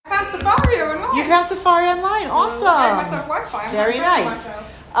Safari online. You found Safari online. Awesome. I gave myself Wi-Fi. Very nice.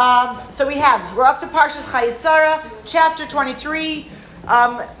 So we're up to Parshat Chayei Sara, chapter 23.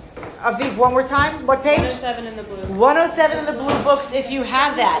 Aviv, one more time. What page? 107 in the blue. 107 in the blue books. If you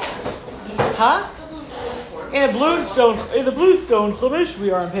have that, huh? In the Bluestone Chumash,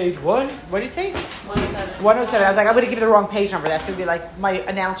 we are on page 1. What do you say? 107. 107. I was like, I'm going to give you the wrong page number. That's going to be like my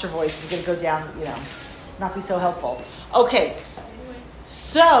announcer voice is going to go down. Not be so helpful. Okay.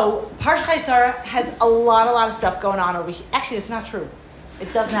 So Parshat Chayei Sara has a lot of stuff going on over here. Actually, it's not true.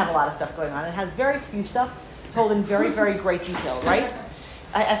 It doesn't have a lot of stuff going on. It has very few stuff told in very, very great detail, right?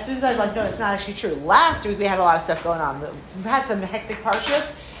 As soon as I was like, no, it's not actually true. Last week we had a lot of stuff going on. We've had some hectic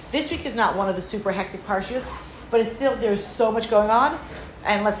parshas. This week is not one of the super hectic parshas, but it's still, there's so much going on.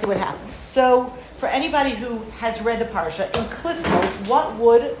 And let's see what happens. So for anybody who has read the parsha, in Cliff Notes,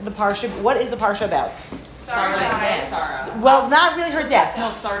 what is the parsha about? Sarah dies. Sarah. Well, not really her death.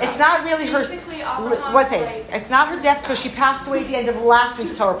 No, Sarah. It's not really her. It's not her death because she passed away at the end of last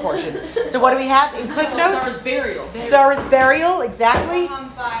week's Torah portion. So what do we have in Cliff Notes? Sarah's burial. Sarah's burial, exactly.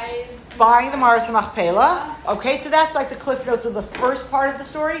 Buying the Maris Machpelah. Okay, so that's like the Cliff Notes of the first part of the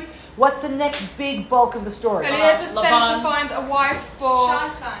story. What's the next big bulk of the story? Eliezer sent to find a wife for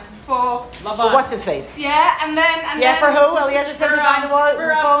what's his face? Yeah, and then for who? Eliezer sent to find a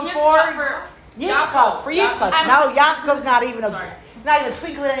phone for Yitzchak. For Yitzchak. No, Yaakov's not even a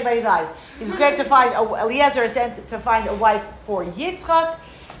twinkle in anybody's eyes. He's going to find Eliezer sent to find a wife for Yitzchak.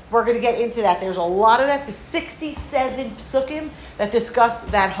 We're going to get into that. There's a lot of that. The 67 psukim that discuss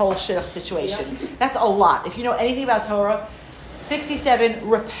that whole shidduch situation. Yep. That's a lot. If you know anything about Torah, 67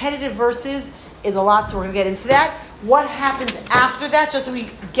 repetitive verses is a lot, so we're going to get into that. What happens after that, just so we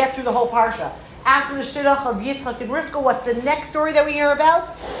get through the whole parsha? After the shidduch of Yitzchak and Rivka, what's the next story that we hear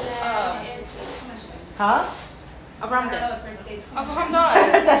about? Avram dies.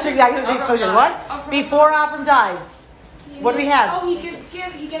 That's exactly what he's saying. What? Before Avram dies. What do we have? Oh, he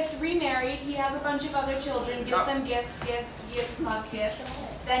gets remarried. He has a bunch of other children. Gives them gifts, Yitzchak gifts.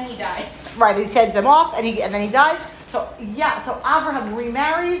 Then he dies. Right, he sends them off, and then he dies. So Abraham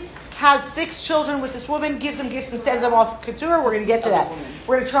remarries, has 6 children with this woman, gives them gifts, and sends them off to Keturah. We're going to get to that.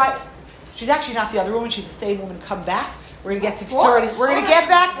 We're going to try. She's actually not the other woman. She's the same woman. Come back. We're going to get to Keturah. We're going to get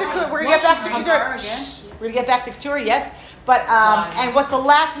back to Keturah. We're going to get back to Keturah. We're going to get back to Keturah. Yes. But and what's the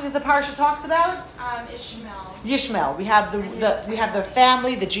last thing that the parsha talks about? Yishmael. We have the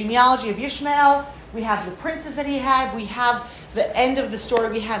family, the genealogy of Yishmael. We have the princes that he had. We have the end of the story.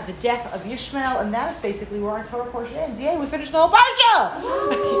 We have the death of Yishmael, and that is basically where our Torah portion ends. Yay, we finished the whole parsha.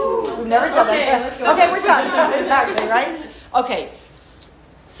 We've never done that. Okay, we're done. Exactly, right? Okay.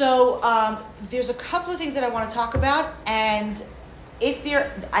 So there's a couple of things that I want to talk about, and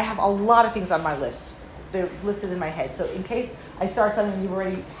I have a lot of things on my list. They're listed in my head. So in case I start something and you've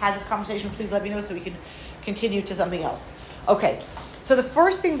already had this conversation, please let me know so we can continue to something else. Okay. So the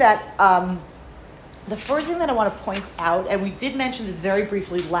first thing that I want to point out, and we did mention this very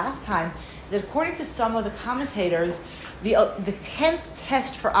briefly last time, is that according to some of the commentators, the 10th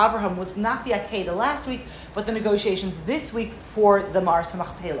test for Abraham was not the Akedah last week, but the negotiations this week for the Maris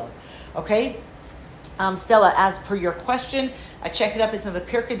Machpelah. Okay? Stella, as per your question, I checked it up. It's in the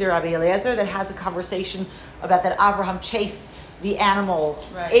Pirkei de Rabbi Eliezer that has a conversation about that Abraham chased the animal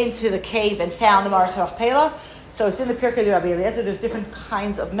into the cave and found the Maris Machpelah. So it's in the Pirkei de Rabbi Eliezer. There's different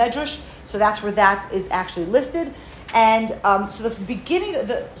kinds of medrash. So that's where that is actually listed. And so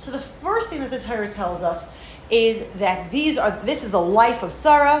the first thing that the Torah tells us is that this is the life of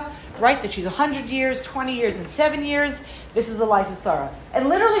Sarah, right? That she's 100 years, 20 years, and 7 years. This is the life of Sarah. And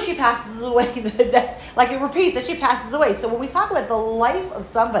literally she passes away. Like it repeats that she passes away. So when we talk about the life of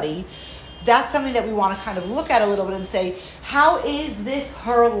somebody, that's something that we want to kind of look at a little bit and say, how is this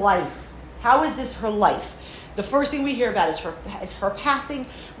her life? How is this her life? The first thing we hear about is her passing.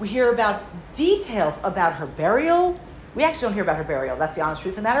 We hear about details about her burial. We actually don't hear about her burial. That's the honest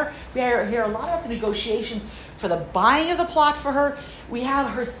truth of the matter. We hear a lot about the negotiations for the buying of the plot for her. We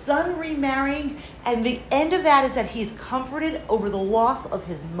have her son remarrying, and the end of that is that he's comforted over the loss of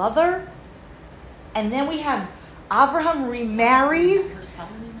his mother. And then we have Abraham remarries. Her son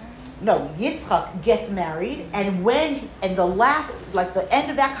remarried? No, Yitzchak gets married, and the end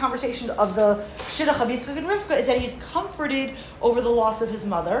of that conversation of the shidduch of Yitzchak and Rivka is that he's comforted over the loss of his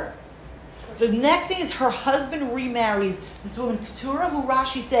mother. The next thing is her husband remarries this woman Keturah, who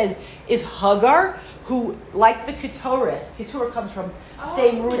Rashi says is Hagar, who, like the Keturah comes from the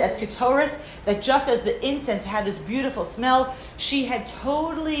same root as Ketoris, that just as the incense had this beautiful smell, she did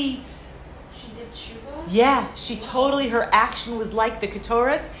tshuva? Yeah, her action was like the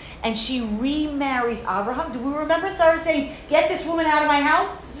Ketoris, and she remarries Abraham. Do we remember Sarah saying, get this woman out of my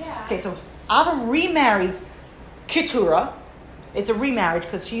house? Yeah. Okay, so Avram remarries Keturah. It's a remarriage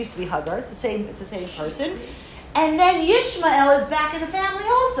because she used to be Hagar. It's the same person. And then Yishmael is back in the family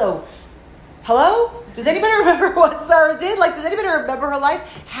also. Hello? Does anybody remember what Sarah did? Does anybody remember her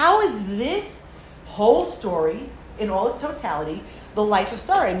life? How is this whole story, in all its totality, the life of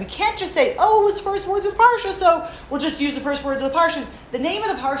Sarah? And we can't just say, oh, it was first words of the Parsha, so we'll just use the first words of the Parsha. The name of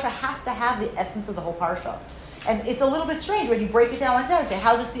the Parsha has to have the essence of the whole Parsha. And it's a little bit strange when you break it down like that and say,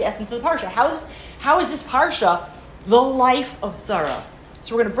 how's this the essence of the Parsha? How is this Parsha the life of Sarah?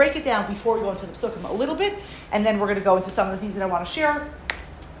 So we're going to break it down before we go into the Psukim a little bit, and then we're going to go into some of the things that I want to share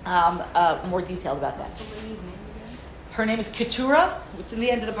more detailed about that. What's the lady's name again? Her name is Keturah. It's in the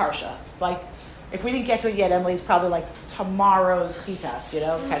end of the Parsha. It's like, if we didn't get to it yet, Emily's probably like tomorrow's chitas,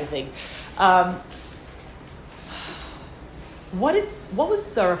 kind of thing. What was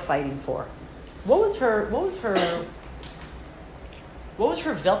Sarah fighting for? What was her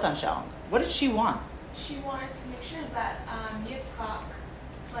Weltanschauung? What did she want? She wanted to make sure that Yitzchak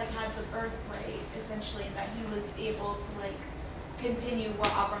had the birthright, essentially, and that he was able to continue what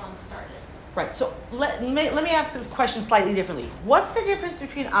Abraham started. Right. So let me ask this question slightly differently. What's the difference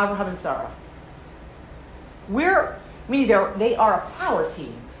between Abraham and Sarah? They are a power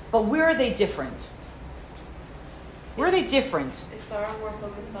team, but where are they different? Where are they different? Is Sarah more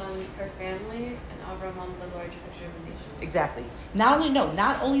focused on her family and Abraham on the larger picture of the nation? Exactly.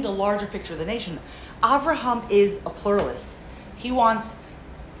 Not only the larger picture of the nation. Abraham is a pluralist. He wants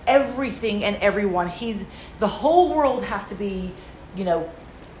everything and everyone. The whole world has to be,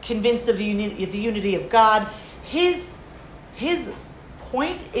 convinced of the unity of God. His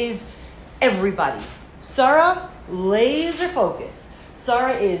point is everybody. Sarah, laser focus.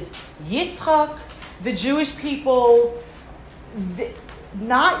 Sarah is Yitzchak, the Jewish people,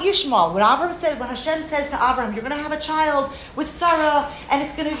 not Yishmael. When Hashem says to Abraham, you're going to have a child with Sarah, and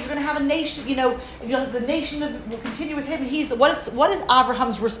you're going to have a nation, the nation will continue with him. What is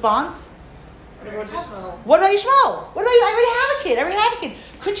Abraham's response? What about Yishmael? What about Yishmael? I already have a kid.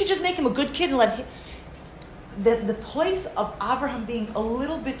 Couldn't you just make him a good kid and let him? The place of Abraham being a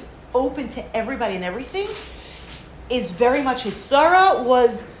little bit open to everybody and everything is very much his. Sarah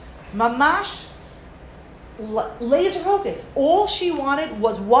was mamash laser focus. All she wanted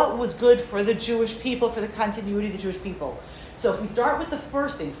was what was good for the Jewish people, for the continuity of the Jewish people. So if we start with the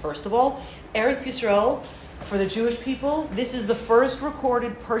first thing, first of all, Eretz Yisrael, for the Jewish people, this is the first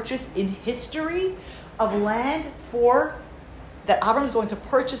recorded purchase in history of land that Abraham is going to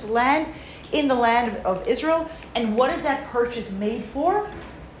purchase land in the land of Israel. And what is that purchase made for?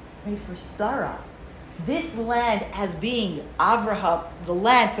 It's made for Sarah. This land as being Abraham, the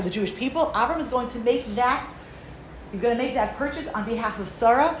land for the Jewish people, Abraham is going to make that, he's going to make that purchase on behalf of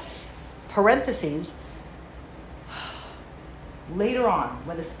Sarah, parentheses, later on,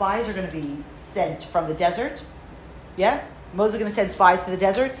 when the spies are going to be sent from the desert, Moses is going to send spies to the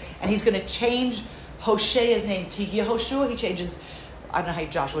desert, and he's going to change Hoshea's name to Yehoshua. He changes, I don't know how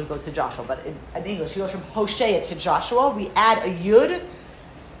Joshua goes to Joshua, but in English, he goes from Hoshea to Joshua. We add a Yud.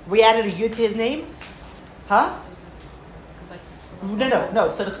 We added a Yud to his name. Huh? No.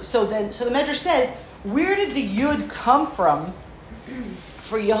 So the Medrash says, where did the Yud come from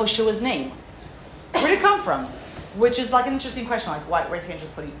for Yehoshua's name? Where did it come from? Which is like an interesting question, like why can't you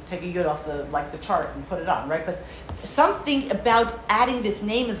just take a Yud off the chart and put it on, right? But something about adding this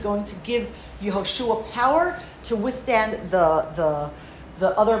name is going to give Yehoshua power to withstand the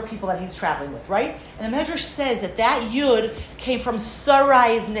other people that he's traveling with, right? And the Medrash says that Yud came from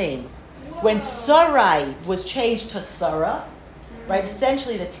Sarai's name. When Sarai was changed to Sarah, right?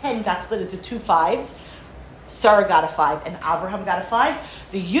 Essentially, the 10 got split into 2 5s. Sarah got a 5, and Abraham got a 5.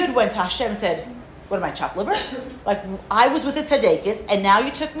 The Yud went to Hashem and said, "What am I, chopped liver? I was with the tzaddikus, and now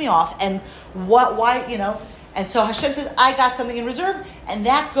you took me off. And why? And so Hashem says, I got something in reserve, and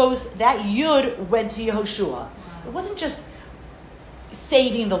that Yud went to Yehoshua. It wasn't just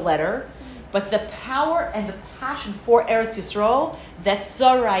saving the letter, but the power and the passion for Eretz Yisrael that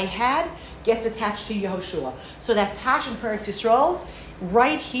Sarai had gets attached to Yehoshua. So that passion for Eretz Yisrael,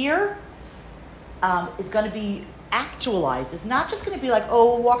 right here, is going to be actualized. It's not just going to be like,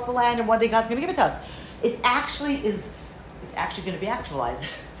 oh, we'll walk the land and one day God's going to give it to us. It's actually going to be actualized.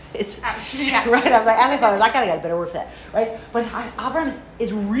 It's actually right. I was like, I thought I gotta get a better word for that, right? But Abraham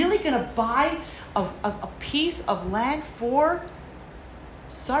is really going to buy a piece of land for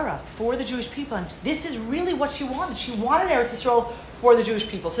Sarah, for the Jewish people, and this is really what she wanted. She wanted Eretz Yisrael for the Jewish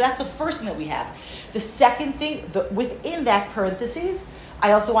people. So that's the first thing that we have. The second thing, within that parentheses,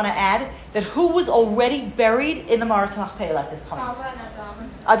 I also want to add that who was already buried in the Maras Machpelah at this point? Chava and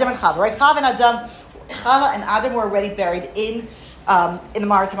Adam. Adam and Chava, right? Chava and Adam were already buried in in the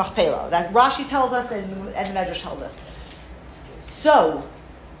Marat Machpelah. That Rashi tells us and the Medrash tells us. So,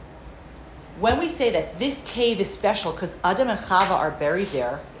 when we say that this cave is special because Adam and Chava are buried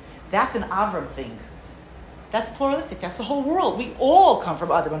there, that's an Avram thing. That's pluralistic. That's the whole world. We all come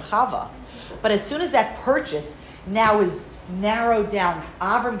from Adam and Chava. But as soon as that purchase now is narrowed down,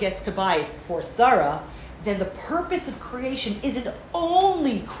 Avram gets to buy it for Sarah, then the purpose of creation isn't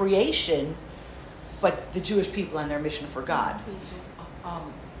only creation, but the Jewish people and their mission for God.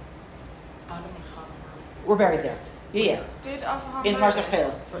 Adam and Chava We're buried there. Yeah. Did Avraham In know Parshat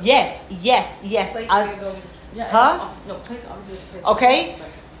this? Chayei. Yes. Place I- where you're going. Yeah, Huh? No, place obviously the place. Okay.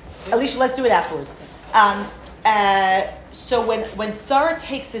 Alicia, let's do it afterwards. So when Sarah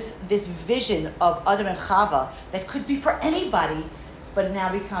takes this vision of Adam and Chava that could be for anybody, but it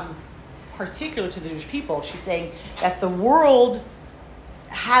now becomes particular to the Jewish people, she's saying that the world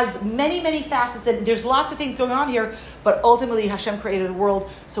has many, many facets, and there's lots of things going on here, but ultimately Hashem created the world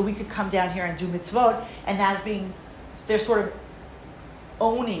so we could come down here and do mitzvot, and that's being, they're sort of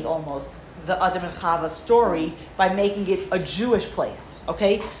owning almost the Adam and Chava story by making it a Jewish place,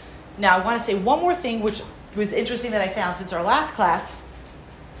 okay? Now, I want to say one more thing, which was interesting that I found since our last class,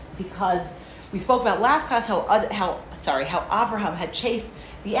 because we spoke about last class how Avraham had chased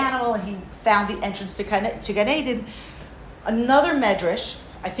the animal and he found the entrance to Gan Eden. Another medrash,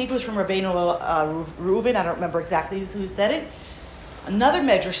 I think it was from Rabbeinu Reuven, I don't remember exactly who said it. Another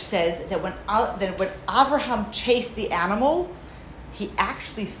medrash says that when Avraham chased the animal, he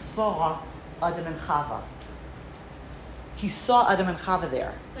actually saw Adam and Chava. He saw Adam and Chava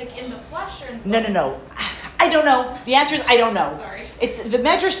there. Like in the flesh or in the No. I don't know. The answer is I don't know. Sorry. It's the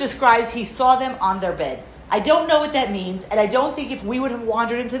Medrash describes he saw them on their beds. I don't know what that means, and I don't think if we would have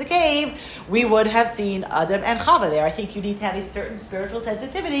wandered into the cave, we would have seen Adam and Chava there. I think you need to have a certain spiritual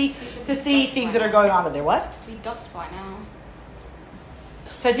sensitivity to see things that are going on in there. What? Be dust by now.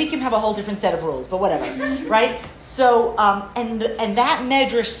 Tzaddikim have a whole different set of rules, but whatever, right? So, and that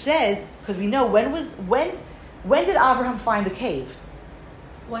Medrash says, because we know when did Abraham find the cave?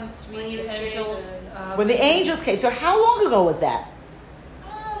 When three angels. When the angels came. So how long ago was that?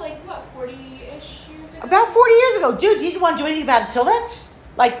 Like what, 40-ish years ago? About 40 years ago. Dude, you didn't want to do anything about it till then?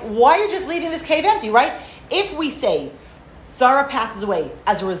 Like, why are you just leaving this cave empty, right? If we say Sarah passes away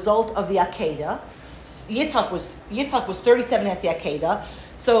as a result of the Akedah, Yitzhak was 37 at the Akedah,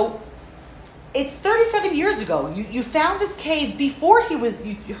 so it's 37 years ago. You found this cave before you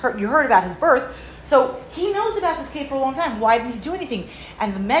heard about his birth. So he knows about this cave for a long time. Why didn't he do anything?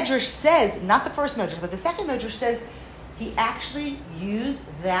 And the Medrash says, not the first Medrash, but the second Medrash says, he actually used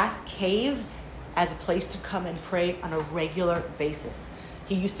that cave as a place to come and pray on a regular basis.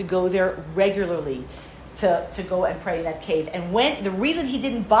 He used to go there regularly to go and pray in that cave. And when the reason he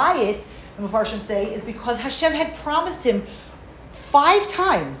didn't buy it, the Mepharshim say, is because Hashem had promised him 5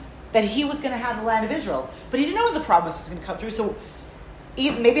 times that he was going to have the land of Israel. But he didn't know when the promise was going to come through, so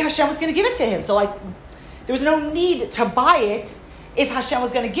maybe Hashem was going to give it to him. So there was no need to buy it if Hashem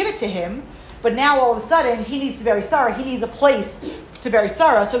was going to give it to him. But now all of a sudden, he needs to bury Sarah. He needs a place to bury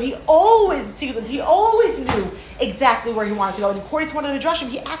Sarah. So he always knew exactly where he wanted to go. And according to one of the Midrashim,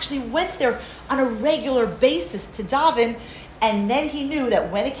 he actually went there on a regular basis to daven. And then he knew that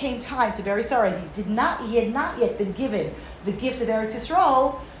when it came time to bury Sarah, he had not yet been given the gift of Eretz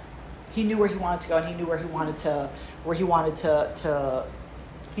Yisrael. He knew where he wanted to go, and he knew where he wanted to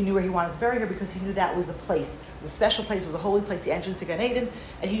bury her, because he knew that was the place, the special place, was a holy place, the entrance to Gan Eden,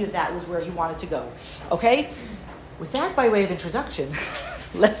 and he knew that was where he wanted to go. Okay? With that by way of introduction,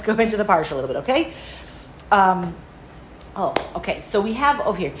 let's go into the Parsha a little bit, okay? Okay, so we have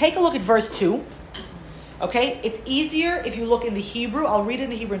over here, take a look at verse 2. Okay? It's easier if you look in the Hebrew. I'll read it in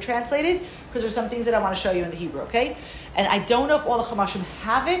the Hebrew and translate it, because there's some things that I want to show you in the Hebrew, okay? And I don't know if all the Chamashim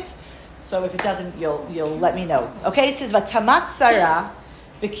have it, so if it doesn't, you'll let me know. Okay, it says, Vatamat Sarah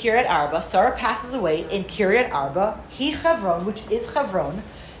b'Kiryat Arba. Sarah passes away in Kiryat Arba. He Chavron, which is Chavron,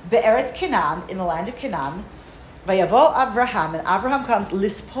 be'eretz Canaan, in the land of Canaan. Vayavo Avraham, and Avraham comes,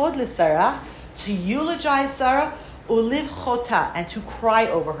 lispod l'Sarah, to eulogize Sarah, uliv chota, and to cry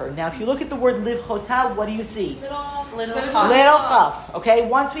over her. Now, if you look at the word liv chota, what do you see? Little chaf. Okay,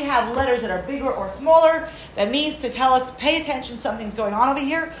 once we have letters that are bigger or smaller, that means to tell us, pay attention, something's going on over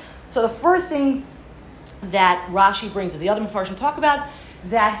here. So the first thing that Rashi brings, and the other Mepharshim talk about,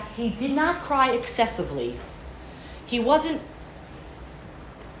 that he did not cry excessively. He wasn't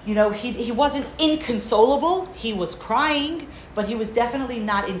he wasn't inconsolable. He was crying, but he was definitely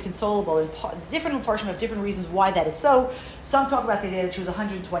not inconsolable. And different Mepharshim have different reasons why that is so. Some talk about the idea that she was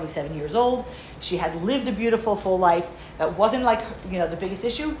 127 years old. She had lived a beautiful, full life. That wasn't like, the biggest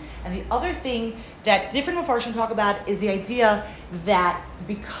issue. And the other thing that different Mepharshim talk about is the idea that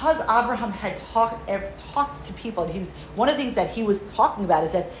because Abraham had talked to people, and one of the things that he was talking about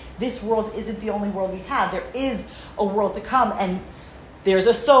is that this world isn't the only world we have. There is a world to come, and there's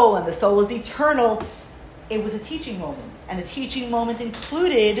a soul, and the soul is eternal. It was a teaching moment. And the teaching moment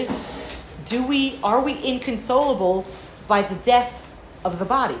included, are we inconsolable by the death of the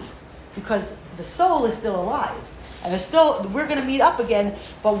body? Because the soul is still alive. And we're going to meet up again,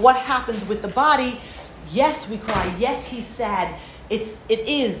 but what happens with the body? Yes, we cry. Yes, he's sad. It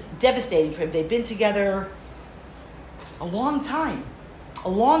is devastating for him. They've been together a long time.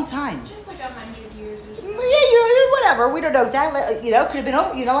 Just like 100 years or something. Yeah, whatever. We don't know exactly. Could have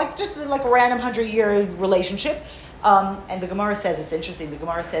been, just like a random 100-year relationship. And the Gemara says, it's interesting, the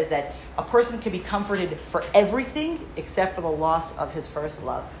Gemara says that a person can be comforted for everything except for the loss of his first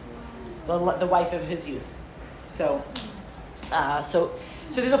love, the wife of his youth. So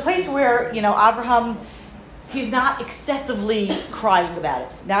there's a place where, Abraham, he's not excessively crying about it.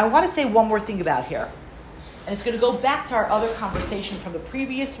 Now, I want to say one more thing about here. And it's going to go back to our other conversation from the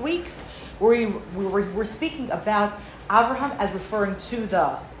previous weeks, where we were speaking about Abraham as referring to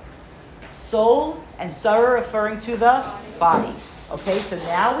the soul and Sarah referring to the body. Okay, so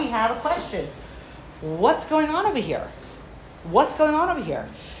now we have a question. What's going on over here?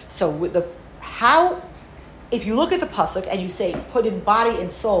 So if you look at the pasuk and you say put in body and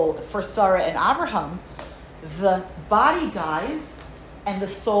soul for Sarah and Abraham, the body dies and the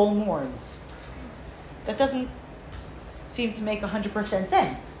soul mourns. That doesn't seem to make 100%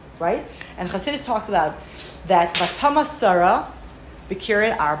 sense, right? And Chassidus talks about that Vatama Sarah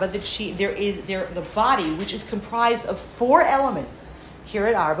B'Kiryat Arba, that the body, which is comprised of 4 elements.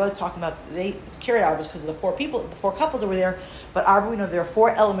 Kiryat Arba, talking about Kiryat Arba is because of the 4 people, the 4 couples that were there. But Arba, we know there are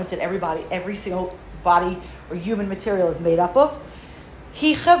 4 elements that every single body or human material is made up of.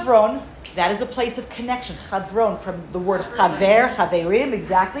 He Chavron, that is a place of connection. Chavron, from the word Chaver, Chaverim,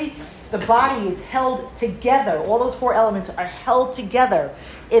 exactly. The body is held together. All those 4 elements are held together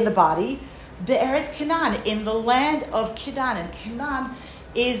in the body. The Eretz Canaan, in the land of Canaan. And Canaan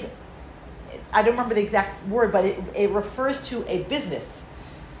is, I don't remember the exact word, but it refers to a business.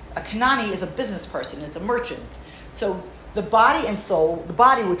 A Canaani is a business person. It's a merchant. So the body and soul, the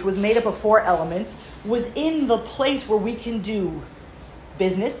body, which was made up of 4 elements, was in the place where we can do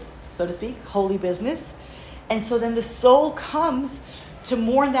business, so to speak, holy business. And so then the soul comes to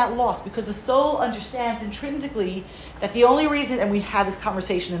mourn that loss, because the soul understands intrinsically that the only reason, and we had this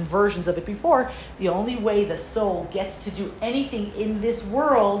conversation in versions of it before, the only way the soul gets to do anything in this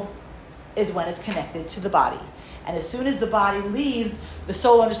world is when it's connected to the body. And as soon as the body leaves, the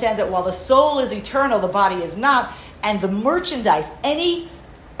soul understands that while the soul is eternal, the body is not, and the merchandise, any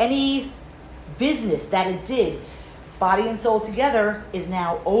business that it did, body and soul together, is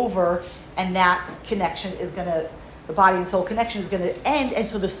now over, and that connection is going to, the body and soul connection is going to end, and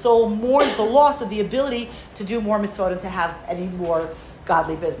so the soul mourns the loss of the ability to do more mitzvot and to have any more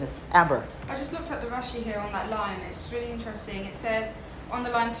godly business. Amber. I just looked at the Rashi here on that line. It's really interesting. It says, on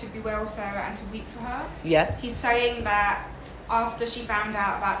the line, to bewail Sarah and to weep for her. Yeah. He's saying that after she found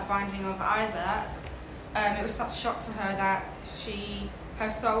out about the binding of Isaac, it was such a shock to her that her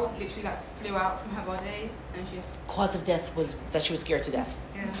soul literally flew out from her body, and she just... Cause of death was that she was scared to death.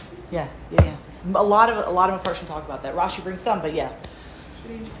 Yeah. Yeah. A lot of Mepharshim talk about that. Rashi brings some, but yeah.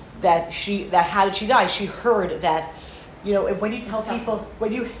 Really interesting. That how did she die? She heard that, when you tell people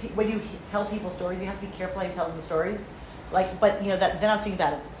when you tell people stories, you have to be careful how you tell them the stories. Then I was thinking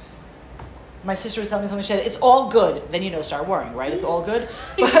about it. My sister was telling me something. She said, "It's all good." Then start worrying, right? It's all good.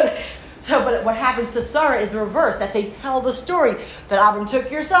 But what happens to Sarah is the reverse. That they tell the story that Avram took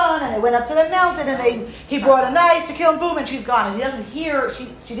your son, and they went up to the mountain, and he brought a knife to kill him. Boom, and she's gone. And he doesn't hear.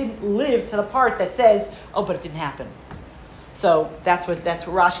 She didn't live to the part that says, "Oh, but it didn't happen." So that's what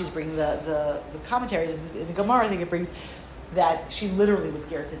Rashi's bringing the commentaries in the Gemara. I think it brings that she literally was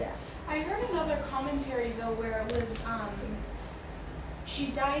scared to death. I heard another commentary though where it was she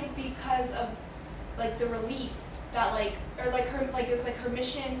died because of the relief that it was her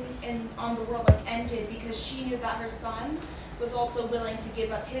mission on the world ended, because she knew that her son was also willing to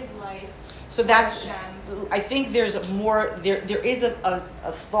give up his life. So that's, I think there's more, there is a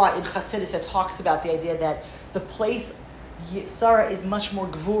thought in Chassidus that talks about the idea that the place, Sarah is much more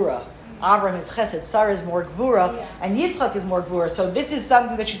gvura. Avram is chesed, Sarah is more gvura, and Yitzchak is more gvura. So this is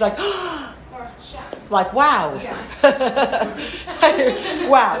something that she's like, Baruch Hashem. Like, wow. Yeah.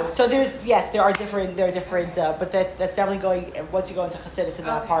 Wow. So there are different, but that's definitely going, once you go into Chassidus in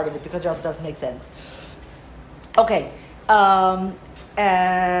that part of it, because it also doesn't make sense. Okay.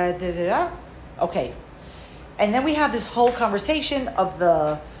 Okay. And then we have this whole conversation of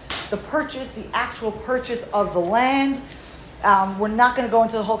the purchase, the actual purchase of the land. We're not going to go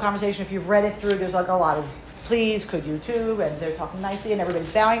into the whole conversation. If you've read it through, there's like a lot of please, could you too, and they're talking nicely, and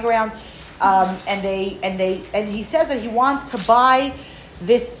everybody's bowing around. And he says that he wants to buy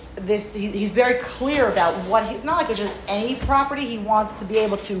this. He's very clear about what it's not like it's just any property. He wants to be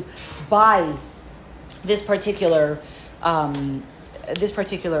able to buy this particular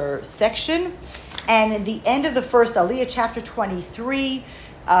section. And in the end of the first Aliyah, chapter 23,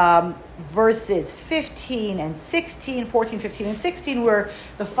 verses 15 and 16, 14, 15, and 16, where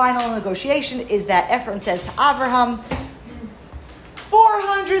the final negotiation is that Ephron says to Abraham,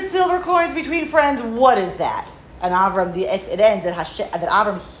 400 silver coins between friends, what is that? And it ends that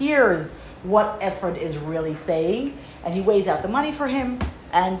Abraham hears what Ephron is really saying, and he weighs out the money for him,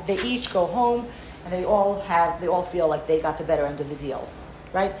 and they each go home, and they all feel like they got the better end of the deal.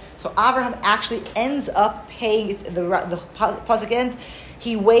 Right? So Abraham actually ends up paying, the pasuk ends,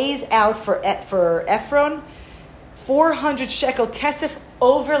 he weighs out for Ephron 400 shekel kesef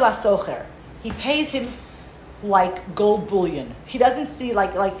over lasocher. He pays him like gold bullion. He doesn't see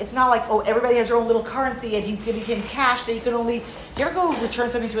like it's not like, oh, everybody has their own little currency and he's giving him cash that you can only. Do you ever go return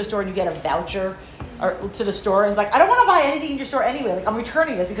something to a store and you get a voucher or to the store and it's like, I don't want to buy anything in your store anyway. Like, I'm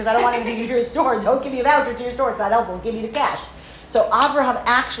returning this because I don't want anything in your store. Don't give me a voucher to your store. It's not helpful. Give me the cash. So Abraham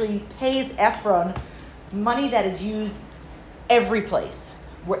actually pays Ephron money that is used every place.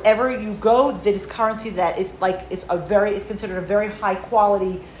 Wherever you go, that is currency that is like it's considered a very high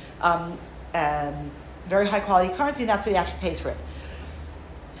quality currency, and that's what he actually pays for it.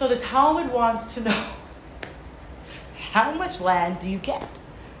 So the Talmud wants to know, how much land do you get?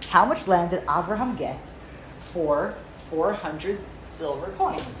 How much land did Abraham get for 400 silver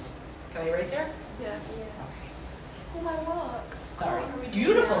coins? Can I erase here? Yeah. Oh my work. Sorry.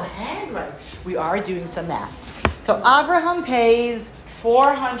 Beautiful handwriting. We are doing some math. So Abraham pays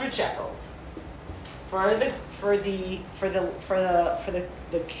 400 shekels for the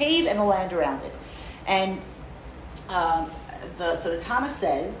cave and the land around it. And so the Tana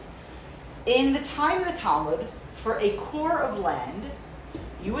says, in the time of the Talmud, for a core of land,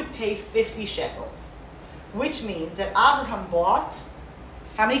 you would pay 50 shekels, which means that Abraham bought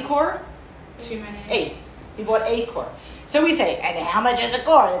how many core? Too many. 8. He bought 8 core. So we say, and how much is a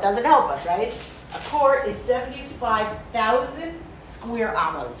core? That doesn't help us, right? A core is 75,000 square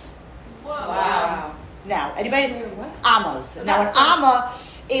amas. Whoa. Wow. Now, anybody? Amas. Now, an amma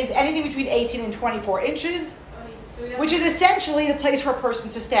is anything between 18 and 24 inches, which is essentially the place for a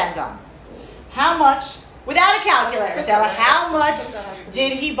person to stand on. How much, without a calculator, Stella, how much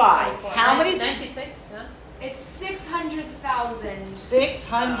did he buy? How many? 96, yeah. It's 600,000.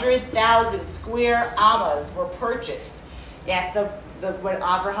 600,000 square amas were purchased at when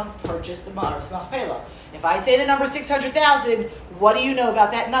Abraham purchased the Maros Machpelah. If I say the number 600,000, what do you know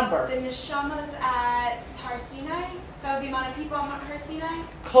about that number? The neshamas at Har Sinai. That was the amount of people on Har Sinai.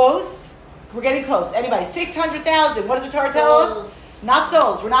 Close. We're getting close. Anybody? 600,000. What does the Torah tell us? Not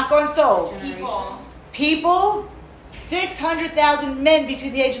souls. We're not going souls. People. 600,000 men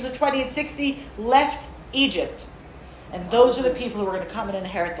between the ages of 20 and 60 left Egypt. And those are the people who are going to come and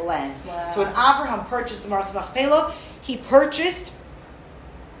inherit the land. Wow. So when Abraham purchased the Maros Machpelah, he purchased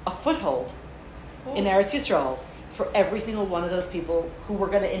a foothold in Eretz Yisrael for every single one of those people who were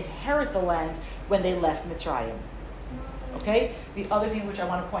going to inherit the land when they left Mitzrayim. Okay? The other thing which I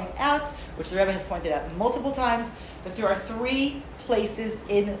want to point out, which the Rebbe has pointed out multiple times, that there are 3 places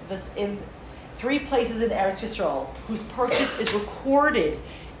in Eretz Yisrael whose purchase is recorded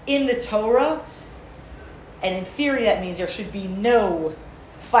in the Torah, and in theory that means there should be no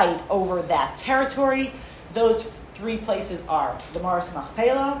fight over that territory. Those 3 places are the Maros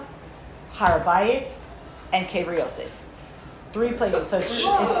Machpelah, Har Bayit, and Kever Yosef. 3 places. So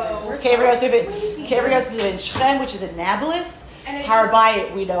Kever Yosef is in Shechem, which is in Nablus. Har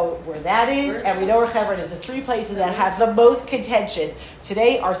Bayit, we know where that is, and we know where Hebron is. The 3 places that have the most contention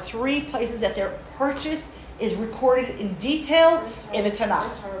today are 3 places that their purchase is recorded in detail in the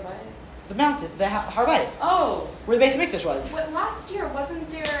Tanakh. The mountain, the Har Bayit. Oh. Where the Beis Hamikdash was. But last year, wasn't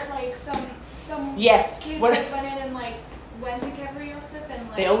there like some yes. kids What, that went in and like went to Kever Yosef and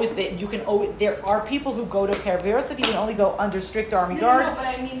like there are people who go to Kever Yosef. You can only go under strict army No, guard. but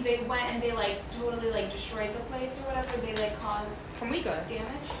I mean they went and they like totally like destroyed the place or whatever. They like caused Can we go?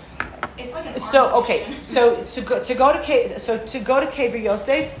 damage. It's like an So army okay, mission. so to go to Kever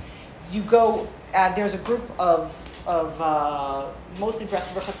Yosef, you go there's a group of mostly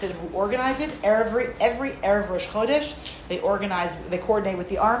Breslover Hasidim who organize it. Every Erev Rosh Chodesh, they coordinate with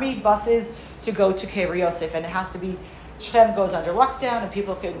the army buses to go to Kever Yosef, and it has to be. Shechem goes under lockdown, and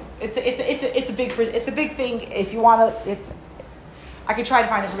people can. It's a big thing. If you want to, I could try to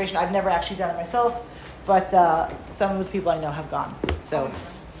find information. I've never actually done it myself, but some of the people I know have gone. So,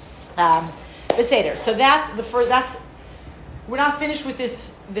 Beseder. So that's the first. We're not finished with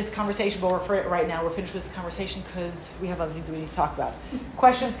this conversation, but right now we're finished with this conversation because we have other things we need to talk about.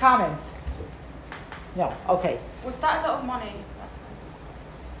 Questions, comments? No. Okay. Was that a lot of money?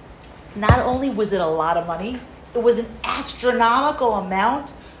 Not only was it a lot of money, it was an astronomical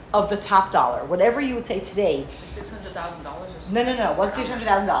amount of the top dollar. Whatever you would say today. $600,000 or something? No. It wasn't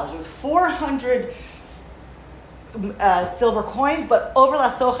 $600,000. It was 400 silver coins, but over La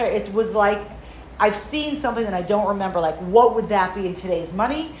Socher, it was like, I've seen something that I don't remember, like what would that be in today's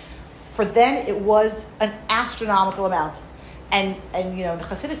money? For then, it was an astronomical amount. And you know, in the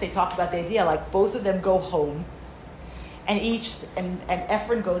Hasidus, they talk about the idea, like both of them go home, and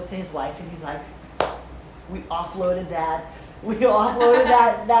Ephron goes to his wife, and he's like, we offloaded that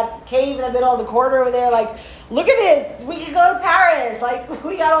cave in the middle of the corner over there, like, look at this, we can go to Paris, like,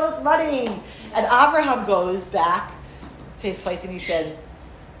 we got all this money. And Abraham goes back to his place, and he said,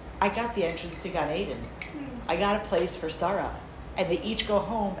 I got the entrance to Gan Eden. I got a place for Sarah. And they each go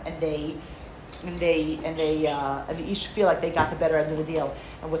home, and they each feel like they got the better end of the deal.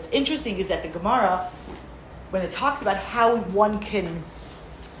 And what's interesting is that the Gemara, when it talks about how one can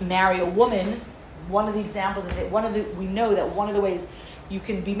marry a woman, one of the examples of it, we know that one of the ways you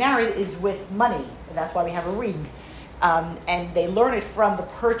can be married is with money. And that's why we have a ring. And they learn it from the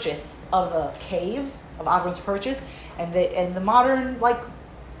purchase of the cave, of Avram's purchase, and the modern, like,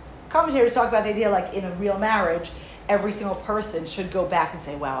 commentators talk about the idea, like, in a real marriage, every single person should go back and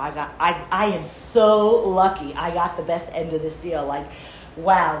say, wow, I am so lucky. I got the best end of this deal. Like,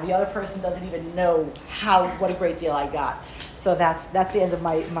 wow, the other person doesn't even know what a great deal I got. So that's the end of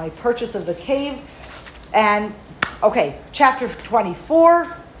my purchase of the cave. And, okay, chapter 24.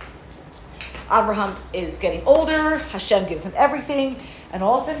 Abraham is getting older. Hashem gives him everything. And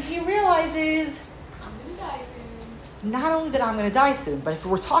all of a sudden he realizes, I'm going to die soon. not only that I'm going to die soon, but if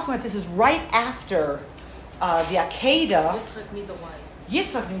we're talking about this is right after the Akedah,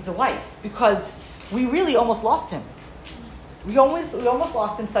 Yitzchak needs a wife, because we really almost lost him. We almost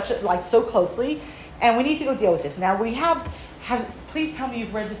lost him so closely, and we need to go deal with this. Now we have please tell me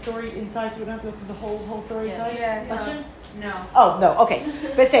you've read the story inside, so we don't have to go through the whole story. Yes. Yeah. Question? No. Oh, no, okay.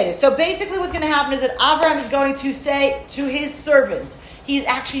 Beseder. So basically what's going to happen is that Abraham is going to say to his servant, he's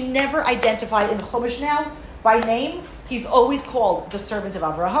actually never identified in the Chumash now by name. He's always called the servant of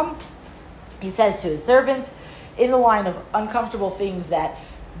Abraham. He says to his servant, in the line of uncomfortable things that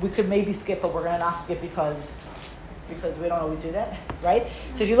we could maybe skip, but we're going to not skip because we don't always do that, right?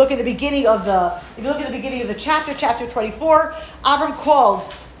 So if you look at the beginning of the chapter 24, Avram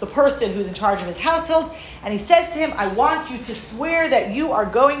calls the person who's in charge of his household, and he says to him, I want you to swear that you are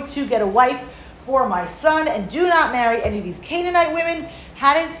going to get a wife for my son, and do not marry any of these Canaanite women.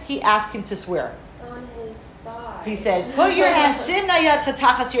 How does he ask him to swear? On his thigh. He says, put your hand,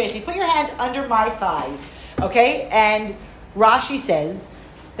 put your hand under my thigh. Okay? And Rashi says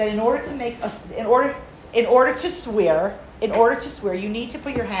that in order to swear, you need to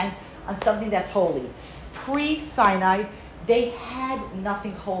put your hand on something that's holy. Pre-Sinai, they had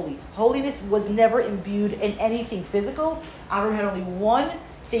nothing holy. Holiness was never imbued in anything physical. Abraham had only one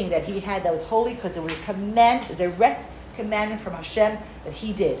thing that he had that was holy, because it was a direct commandment from Hashem that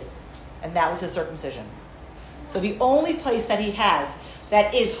he did, and that was his circumcision. So the only place that he has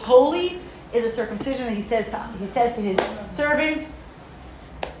that is holy is a circumcision, and he says to his servant,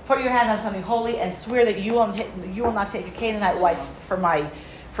 put your hand on something holy and swear that you will not take a Canaanite wife for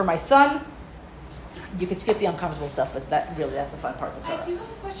my son. You can skip the uncomfortable stuff, but that's the fun parts of Torah. I do have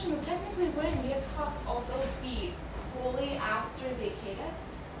a question, but technically wouldn't Yitzchak also be holy after the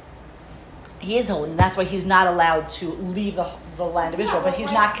Akedah? He is holy, and that's why he's not allowed to leave the land of Israel, but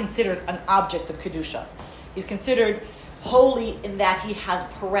he's not considered an object of Kedusha. He's considered holy in that he has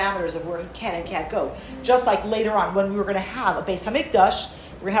parameters of where he can and can't go. Just like later on, when we were going to have a Beis Hamikdash,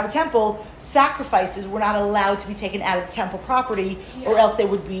 we're going to have a temple, sacrifices were not allowed to be taken out of the temple property, or else they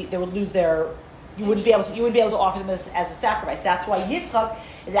would lose their... You wouldn't be able to offer them as a sacrifice. That's why Yitzchak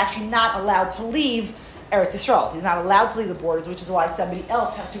is actually not allowed to leave Eretz Yisrael. He's not allowed to leave the borders, which is why somebody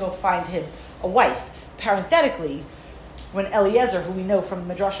else has to go find him a wife. Parenthetically, when Eliezer, who we know from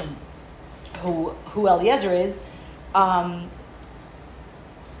the Midrashim, who Eliezer is,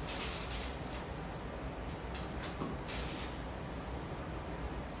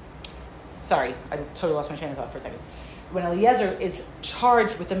 sorry, I totally lost my train of thought for a second. When Eliezer is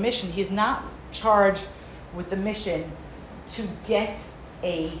charged with a mission, he's not charged with the mission to get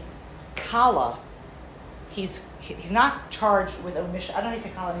a kala. He's not charged with a mission. I don't know how you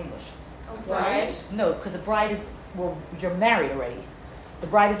say kala in English. A bride? No, because a bride is, well, you're married already. The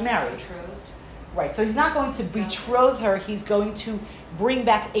bride is married. Betrothed. Right, so he's not going to betroth her, he's going to bring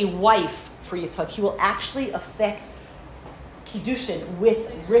back a wife for Yitzchak. He will actually affect Kiddushin with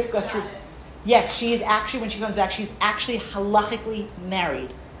Rivka through. Yeah, she is actually, when she comes back, she's actually halachically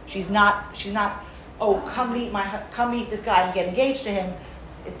married. She's not, oh, come meet this guy and get engaged to him.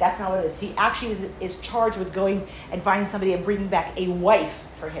 That's not what it is. He actually is charged with going and finding somebody and bringing back a wife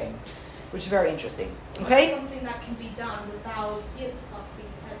for him, which is very interesting. Okay? That's something that can be done without Yitzchak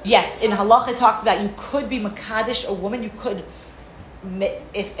being present. Yes, in halacha it talks about you could be Makadish, a woman, you could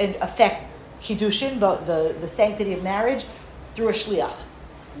affect Kiddushin, the sanctity of marriage, through a shliach.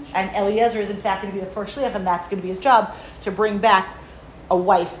 And Eliezer is in fact going to be the first shliach, and that's going to be his job, to bring back a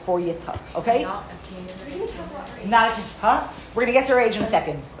wife for Yitzchak. Okay? Not a huh? We're going to get to her age in a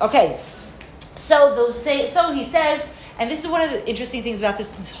second. Okay. So he says, and this is one of the interesting things about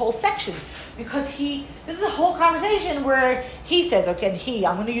this whole section, because this is a whole conversation where he says, okay,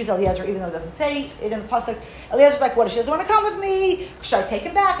 I'm going to use Eliezer even though it doesn't say it in the pasuk. Eliezer's like, what if she doesn't want to come with me? Should I take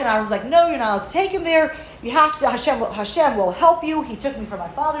him back? And Aaron's like, no, you're not allowed to take him there. You have to, Hashem will help you. He took me from my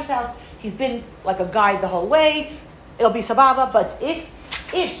father's house. He's been like a guide the whole way. It'll be sababa. But if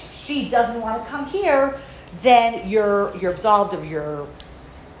she doesn't want to come here, then you're absolved of your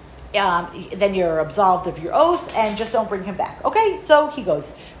oath, and just don't bring him back. Okay, so he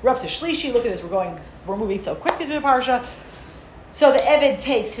goes. We're up to Shlishi. Look at this. We're moving so quickly through the parsha. So the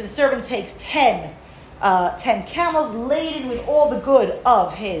servant takes 10 camels laden with all the good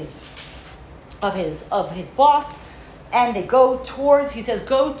of his boss, and they go towards. He says,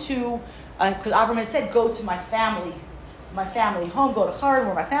 go to, because Avram had said, go to my family home. Go to Haran,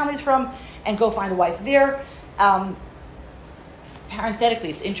 where my family's from, and go find a wife there. Parenthetically,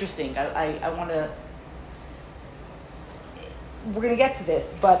 it's interesting. I want to. We're going to get to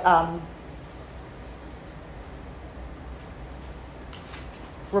this, but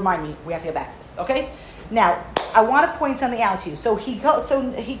remind me. We have to get back to this. Okay. Now, I want to point something out to you. So he comes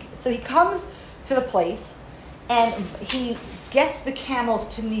to the place, and he gets the camels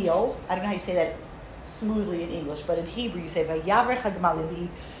to kneel. I don't know how you say that smoothly in English, but in Hebrew you say "Vayavrech hagmalim." He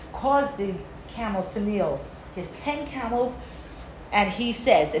caused the camels to kneel. His 10 camels. And he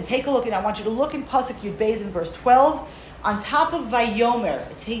says, and take a look, and I want you to look in Pasuk Yud Beis in verse 12. On top of Vayomer,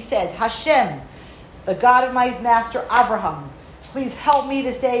 he says, Hashem, the God of my master Abraham, please help me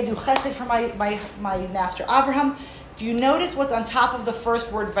this day, do chesed for my master Abraham. Do you notice what's on top of the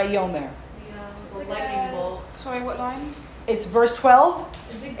first word Vayomer? The lightning bolt. Sorry, what line? It's verse 12.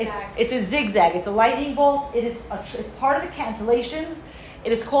 A zigzag. It's a zigzag. It's a lightning bolt. It's part of the cancellations.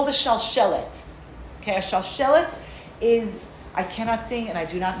 It is called a shalshelet. Okay, a shalshelet is... I cannot sing and I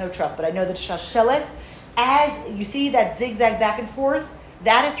do not know truck, but I know that shalshelet, as you see that zigzag back and forth,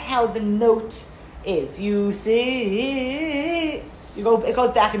 that is how the note is. You see, it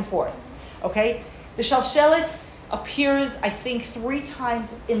goes back and forth. Okay? The shalshelet appears, I think, 3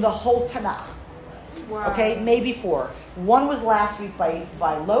 times in the whole Tanakh. Wow. Okay? Maybe 4. One was last week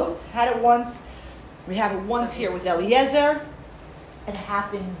by Lot, had it once. We have it once here with Eliezer. It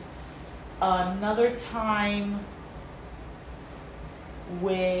happens another time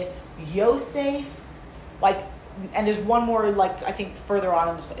with Yosef, and there's one more, I think further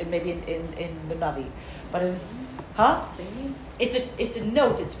on maybe in the Navi, but Singing? It's a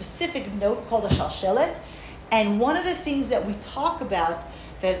note, it's a specific note called a shalshelet, and one of the things that we talk about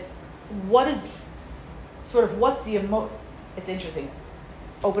what's the it's interesting.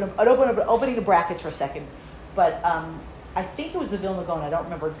 Opening the brackets for a second, but I think it was the Vilna Gaon, I don't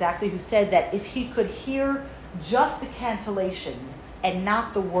remember exactly, who said that if he could hear just the cantillations and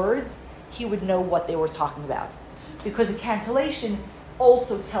not the words, he would know what they were talking about. Because the cantillation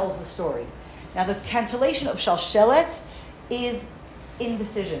also tells the story. Now, the cantillation of shalshelet is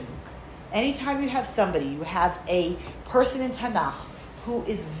indecision. Anytime you have a person in Tanakh who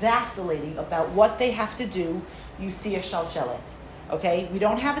is vacillating about what they have to do, you see a shalshelet. Okay? We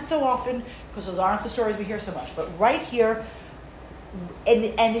don't have it so often, because those aren't the stories we hear so much. But right here,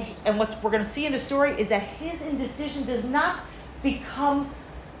 and what we're going to see in the story is that his indecision does not become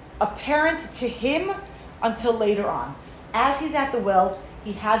apparent to him until later on. As he's at the well,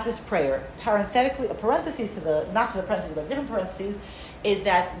 he has this prayer. Parenthetically, a parenthesis not to the parentheses, but a different parentheses, is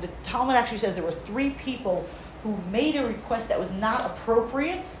that the Talmud actually says there were 3 people who made a request that was not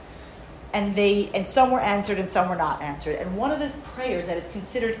appropriate, and some were answered and some were not answered. And one of the prayers that is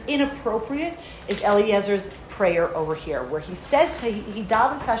considered inappropriate is Eliezer's prayer over here, where he says, he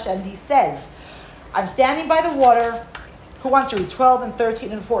davens Hashem, he says, I'm standing by the water. Who wants to read 12 and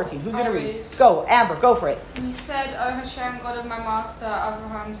 13 and 14? Who's going to read? Go, Amber, go for it. You said, O Hashem, God of my master,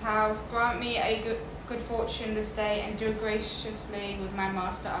 Abraham's house, grant me a good fortune this day and do graciously with my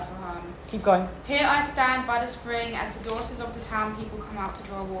master Abraham. Keep going. Here I stand by the spring as the daughters of the town people come out to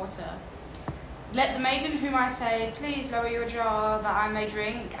draw water. Let the maiden whom I say, please lower your jar that I may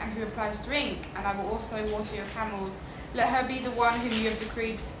drink, and who replies, drink, and I will also water your camels. Let her be the one whom you have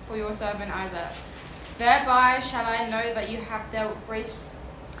decreed for your servant Isaac. Thereby shall I know that you have dealt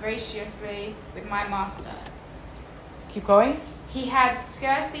graciously with my master. Keep going. He had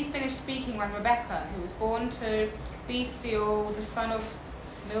scarcely finished speaking when Rebekah, who was born to Bethuel, the son of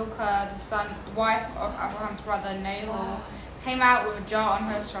Milcah, the wife of Abraham's brother Nahor, came out with a jar on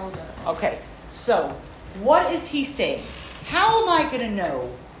her shoulder. Okay, so what is he saying? How am I going to know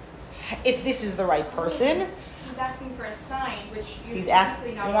if this is the right person? He's asking for a sign, which He's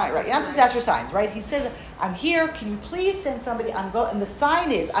asking. You're not right. You're not supposed to ask for signs, right? He says, "I'm here. Can you please send somebody?" And the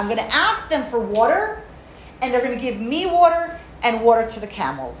sign is, I'm going to ask them for water, and they're going to give me water and water to the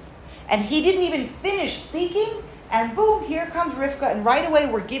camels. And he didn't even finish speaking, and boom, here comes Rivka, and right away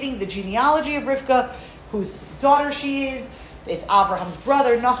we're giving the genealogy of Rivka, whose daughter she is. It's Abraham's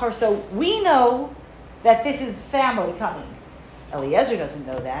brother Nahor. So we know that this is family coming. Eliezer doesn't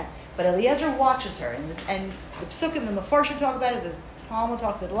know that. But Eliezer watches her, and the Psukim and the Parsha talk about it, the Talmud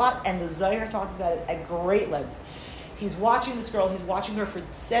talks about it a lot, and the Zohar talks about it at great length. He's watching this girl, he's watching her for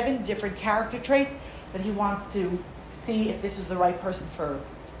 7 different character traits, but he wants to see if this is the right person for her.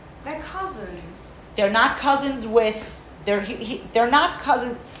 They're cousins. They're not cousins they're not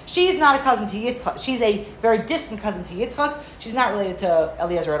cousins. She's not a cousin to Yitzchak. She's a very distant cousin to Yitzchak. She's not related to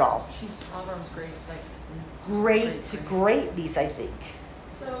Eliezer at all. She's Avram's Great niece, I think.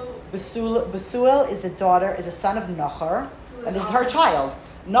 So Besuel is a son of Nahor, and this is her child.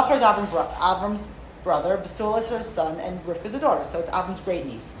 Nahor is Avram's brother, Besuel is her son, and Rivka is a daughter, so it's Avram's great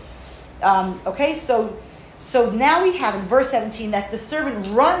niece. Okay, so now we have in verse 17 that the servant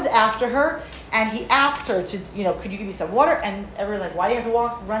runs after her, and he asks her to, could you give me some water? And everyone's like, why do you have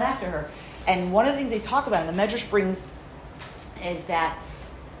to run after her? And one of the things they talk about in the Medrash brings is that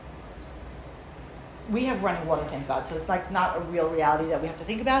we have running water, thank God. So it's like not a real reality that we have to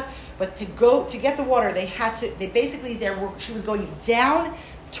think about. But to get the water, she was going down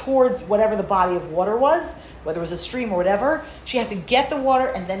towards whatever the body of water was, whether it was a stream or whatever. She had to get the water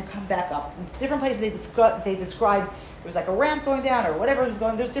and then come back up. In different places they described it was like a ramp going down or whatever was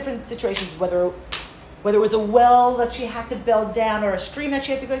going. There's different situations, whether it was a well that she had to build down or a stream that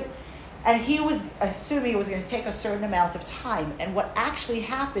she had to go. And he was assuming it was going to take a certain amount of time. And what actually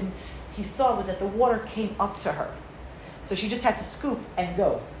happened, he saw, was that the water came up to her. So she just had to scoop and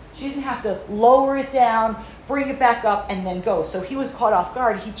go. She didn't have to lower it down, bring it back up, and then go. So he was caught off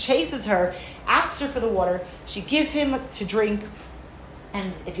guard. He chases her, asks her for the water. She gives him to drink.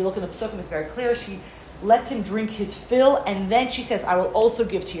 And if you look in the Psukim, it's very clear. She lets him drink his fill. And then she says, I will also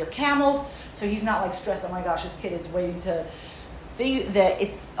give to your camels. So he's not like stressed, oh my gosh, this kid is waiting to...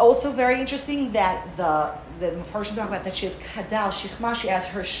 It's also very interesting that the Mepharshim talk about that she has kadal, shichma,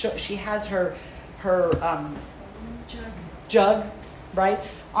 she has her jug,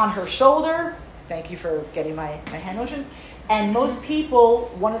 right, on her shoulder. Thank you for getting my hand motions. And most people,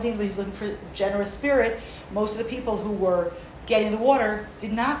 one of the things when he's looking for generous spirit, most of the people who were getting the water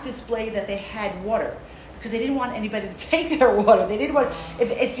did not display that they had water, because they didn't want anybody to take their water. They didn't want,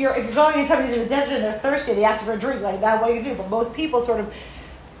 if you're going and somebody's in the desert and they're thirsty, they ask for a drink, like that, what do you do? But most people sort of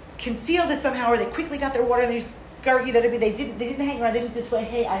concealed it somehow, or they quickly got their water and they just, they didn't hang around, they didn't display,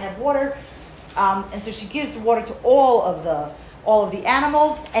 hey, I have water. And so she gives water to all of the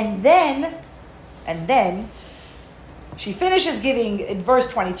animals, and then she finishes giving, in verse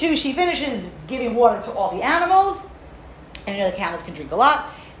 22, she finishes giving water to all the animals, and the camels can drink a lot,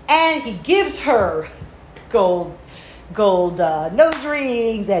 and he gives her gold nose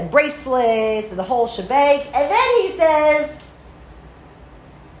rings and bracelets and the whole shebang. And then he says,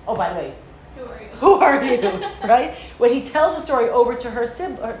 oh, by the way, who are you? Right? When he tells the story over to her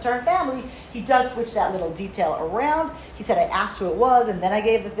family, he does switch that little detail around. He said, I asked who it was, and then I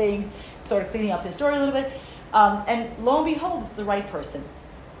gave the things, sort of cleaning up his story a little bit. And lo and behold, it's the right person.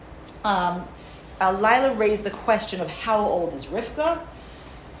 Lila raised the question of how old is Rivka.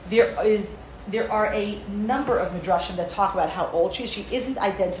 There are a number of midrashim that talk about how old she is. She isn't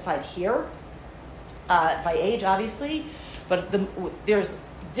identified here by age, obviously, but there's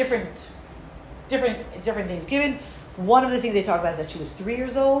different things given. One of the things they talk about is that she was 3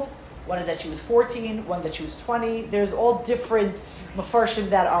 years old. One is that she was 14, one that she was 20. There's all different mafarshim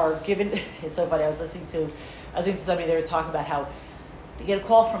that are given. It's so funny. I was listening to somebody, they were talking about how they get a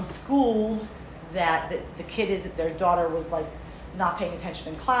call from school that the kid their daughter was like not paying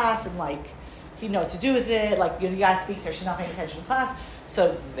attention in class, and like he didn't know what to do with it. Like, you got to speak to her. She's not paying attention in class.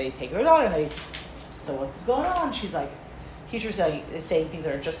 So they take her daughter and so what's going on? She's like, teacher's saying things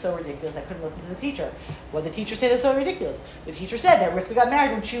that are just so ridiculous. I couldn't listen to the teacher. What did the teacher say that's so ridiculous? The teacher said that Rivka got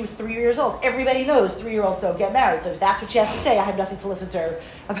married when she was 3 years old. Everybody knows 3-year-olds don't get married. So if that's what she has to say, I have nothing to listen to her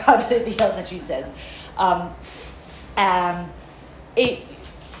about anything else that she says.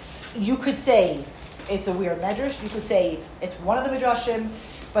 You could say it's a weird medrash. You could say it's one of the midrashim.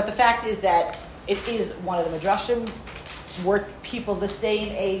 But the fact is that it is one of the midrashim. Were people the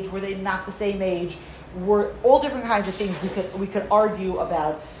same age? Were they not the same age? Were all different kinds of things we could argue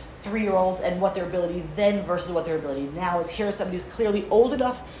about 3-year-olds and what their ability then versus what their ability now is. Here is somebody who's clearly old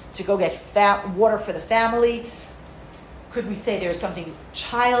enough to go get water for the family. Could we say there's something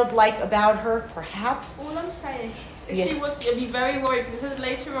childlike about her? Perhaps. All I'm saying is, if she was, I'd be very worried, because it says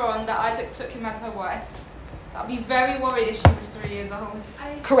later on that Isaac took him as her wife. So I'd be very worried if she was 3 years old.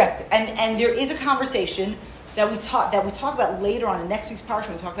 Correct. And there is a conversation that we talk about later on in next week's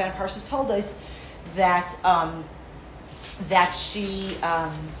parsha. We talk about in Parsha's told us that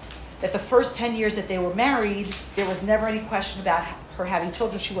the first 10 years that they were married, there was never any question about her having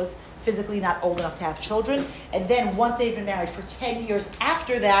children. She was physically not old enough to have children. And then once they'd been married for 10 years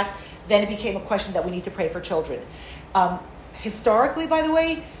after that, then it became a question that we need to pray for children. Historically, by the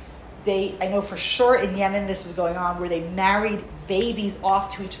way, I know for sure in Yemen this was going on, where they married babies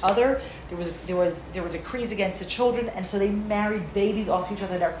off to each other. There were decrees against the children, and so they married babies off to each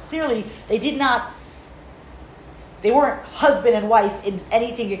other. Now clearly they weren't husband and wife in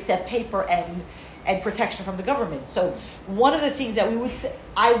anything except paper and protection from the government. So one of the things that we would say,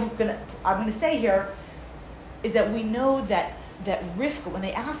 I'm gonna say here, is that we know that Rivka, when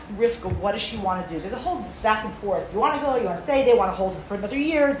they ask Rivka what does she want to do, there's a whole back and forth. You want to go, you want to stay, they want to hold her for another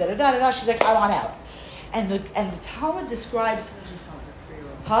year, da-da-da-da-da. She's like, I want out. And the Talmud describes,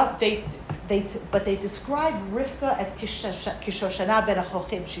 but they describe Rivka as Kishoshana ben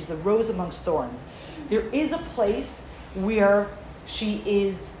Achochim. She's a rose amongst thorns. There is a place where she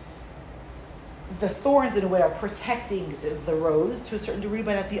is, the thorns in a way are protecting the rose to a certain degree,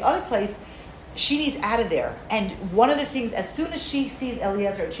 but at the other place, she needs out of there. And one of the things, as soon as she sees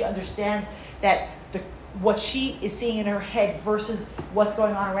Eliezer and she understands that what she is seeing in her head versus what's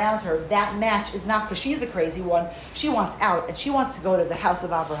going on around her, that match is not because she's the crazy one. She wants out and she wants to go to the house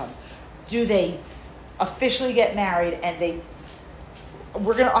of Abraham. Do they officially get married? And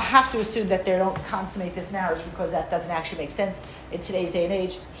we're going to have to assume that they don't consummate this marriage, because that doesn't actually make sense in today's day and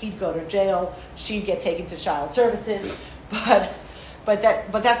age. He'd go to jail. She'd get taken to child services. But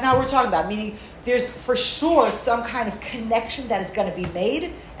that's not what we're talking about. Meaning, there's for sure some kind of connection that is going to be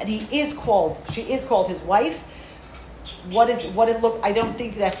made, and she is called his wife. What it looked? I don't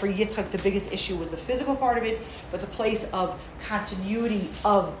think that for Yitzchak the biggest issue was the physical part of it, but the place of continuity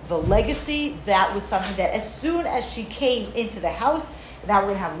of the legacy. That was something that, as soon as she came into the house, and that we're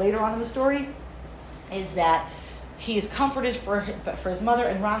going to have later on in the story, is that he is comforted for his mother.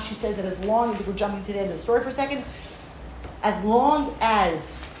 And Rashi says that as long as we're jumping to the end of the story for a second. As long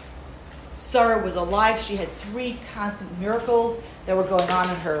as Sarah was alive, she had 3 constant miracles that were going on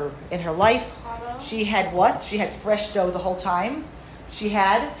in her life. She had what? She had fresh dough the whole time. She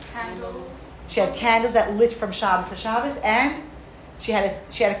had Candles. She had candles that lit from Shabbos to Shabbos, and she had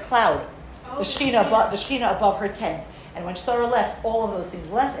a cloud, the Shekhinah above her tent. And when Sarah left, all of those things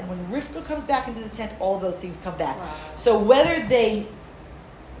left. And when Rivka comes back into the tent, all of those things come back. Wow. So whether they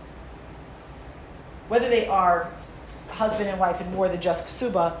are husband and wife and more than just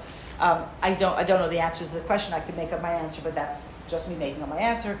ksuba, I don't know the answer to the question. I could make up my answer, but that's just me making up my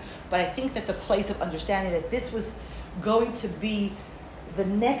answer. But I think that the place of understanding that this was going to be the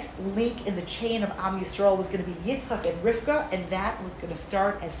next link in the chain of Am Yisrael was going to be Yitzchak and Rivka, and that was going to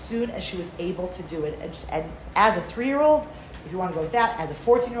start as soon as she was able to do it. And as a 3-year-old, if you want to go with that, as a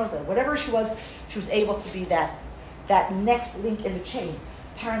 14-year-old, whatever she was able to be that next link in the chain.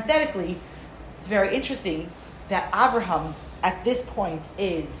 Parenthetically, it's very interesting that Abraham at this point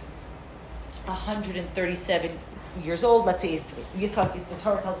is 137 years old. Let's say if Yitzchak, the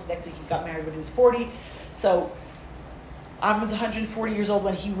Torah tells us next week he got married when he was 40. So Abraham's 140 years old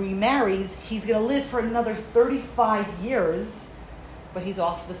when he remarries. He's going to live for another 35 years, but he's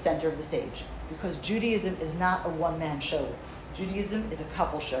off the center of the stage, because Judaism is not a one-man show. Judaism is a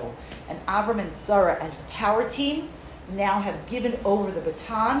couple show. And Avram and Sarah, as the power team, now have given over the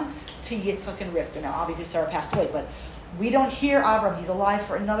baton to Yitzchak and Rivka. Now, obviously, Sarah passed away, but We don't hear Avram. He's alive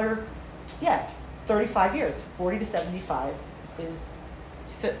for another, 35 years. 40 to 75 is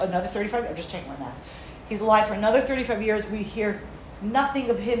another 35. I'm just checking my math. He's alive for another 35 years. We hear nothing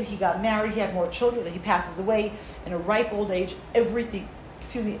of him. He got married. He had more children. He passes away in a ripe old age. Everything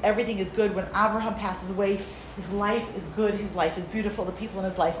is good. When Abraham passes away, his life is good. His life is beautiful. The people in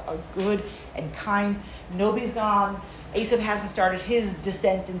his life are good and kind. Nobody's gone. Esav hasn't started his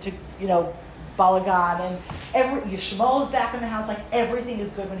descent into, Balagan, and Yishmael is back in the house. Like everything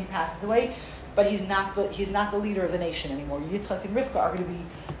is good when he passes away, but he's not the leader of the nation anymore. Yitzchak and Rivka are going to be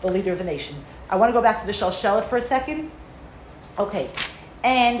the leader of the nation. I want to go back to the Shalshelet for a second. Okay,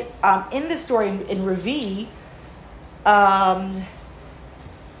 and in this story in Revi,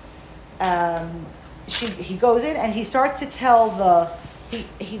 he goes in and he starts to tell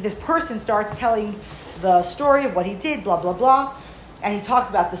this person starts telling the story of what he did, blah blah blah, and he talks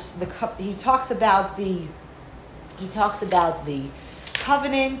about he talks about the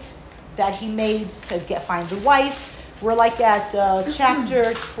covenant that he made to find the wife. We're like at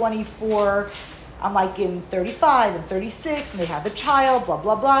chapter 24. I'm like in 35 and 36, and they have the child, blah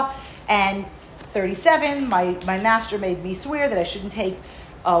blah blah, and 37. My master made me swear that I shouldn't take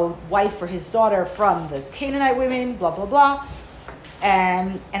a wife for his daughter from the Canaanite women, blah blah blah.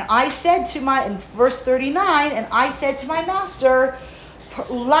 And I said in verse 39, and I said to my master,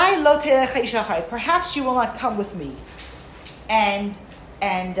 perhaps you will not come with me. And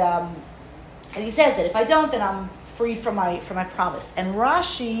he says that if I don't, then I'm freed from my promise. And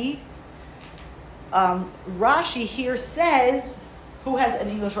Rashi here says, who has an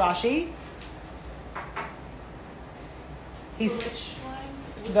English Rashi? He's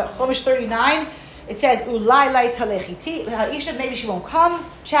the Chumash 39. It says, Ulai lai talechiti, Ha'isha, maybe she won't come.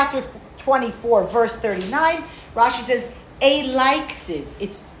 Chapter 24, verse 39. Rashi says, Eilaiksiv.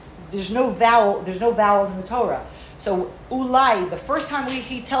 There's no vowels in the Torah. So Ulai, the first time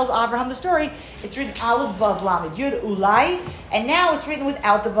he tells Abraham the story, it's written Aleph Vav Lamed Yud Ulai, and now it's written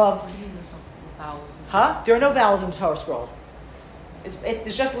without the Vav. There are no vowels in the Torah scroll.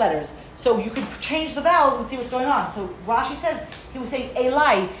 It's just letters. So you could change the vowels and see what's going on. So Rashi says, he was saying,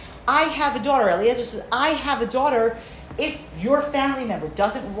 Eli, I have a daughter. Eliezer says, I have a daughter. If your family member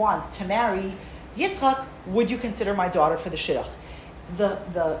doesn't want to marry Yitzchak, would you consider my daughter for the shidduch?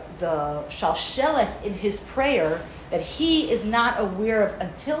 The shalshelet in his prayer that he is not aware of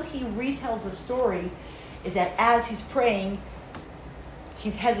until he retells the story is that as he's praying,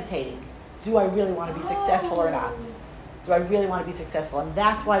 he's hesitating. Do I really want to be successful or not? Do I really want to be successful? And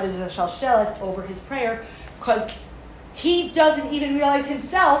that's why there's a shalshelet over his prayer, because he doesn't even realize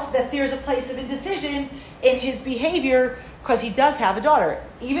himself that there's a place of indecision in his behavior, because he does have a daughter.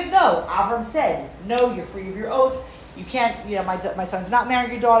 Even though Avram said, no, you're free of your oath, you can't, my son's not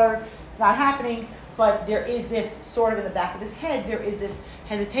marrying your daughter, it's not happening, but there is this sort of in the back of his head, there is this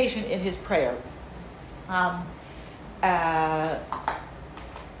hesitation in his prayer.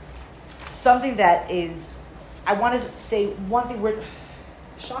 Something that is, I want to say one thing,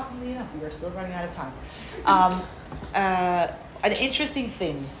 shockingly enough, we are still running out of time. An interesting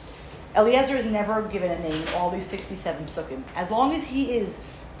thing, Eliezer is never given a name, all these 67 psukim. As long as he is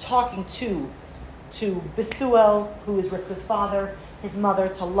talking to Besuel, who is Rivka's father, his mother,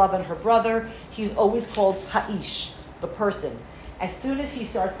 to Lavan, her brother, he's always called Ha'ish, the person. As soon as he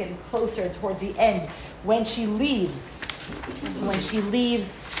starts getting closer and towards the end, when she leaves,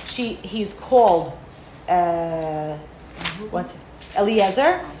 he's called Eliezer.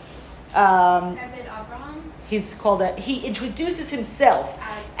 Eved Avraham. He's called he introduces himself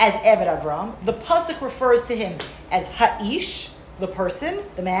as Eved Avraham. The pasuk refers to him as Ha'ish, the person,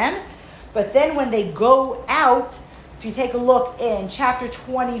 the man. But then when they go out, if you take a look in chapter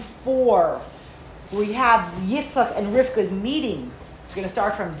 24, we have Yitzchak and Rivka's meeting. It's going to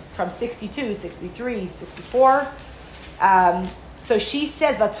start from 62, 63, 64. So she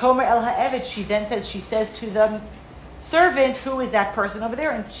says, Vatomer el ha'eved, she says to the servant, who is that person over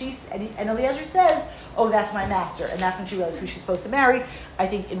there? And Eliezer says, oh, that's my master. And that's when she realizes who she's supposed to marry. I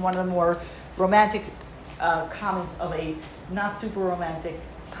think in one of the more romantic comments of a not super romantic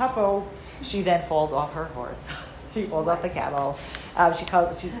couple, she then falls off her horse. She falls off the camel.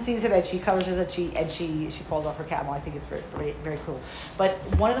 She sees him and she covers his and she falls off her camel. I think it's very, very, very cool. But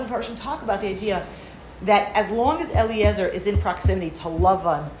one of them person talk about the idea that as long as Eliezer is in proximity to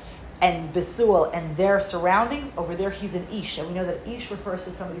Lavan and Besuel and their surroundings, over there he's an Ish. And we know that Ish refers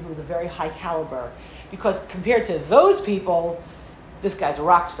to somebody who is a very high caliber. Because compared to those people, this guy's a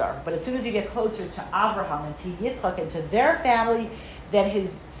rock star. But as soon as you get closer to Abraham and to Yitzchak and to their family, then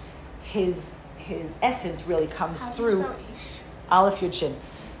his essence really comes through. Aleph Yud Shin.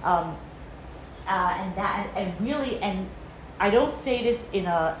 and really, and I don't say this in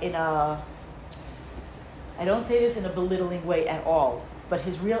a belittling way at all, but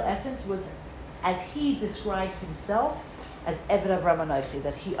his real essence was, as he described himself, as Eved Avram Anochi,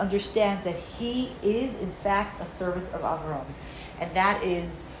 that he understands that he is in fact a servant of Avram, and that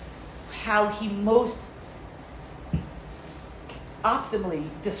is how he most optimally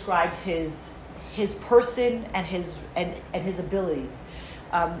describes his person and his abilities.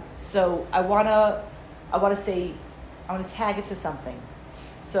 So I wanna tag it to something.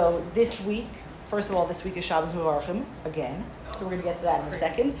 So this week, first of all, this week is Shabbos Mevarchim again. So we're gonna get to that in a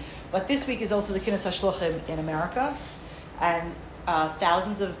second. But this week is also the Kinus HaShluchim in America, and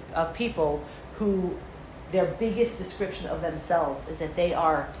thousands of people who their biggest description of themselves is that they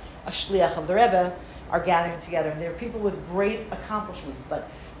are a shliach of the Rebbe, are gathering together, and they're people with great accomplishments. But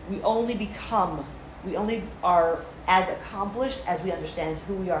we only are as accomplished as we understand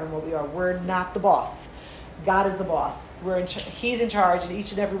who we are and what we are. We're not the boss. God is the boss. He's in charge, and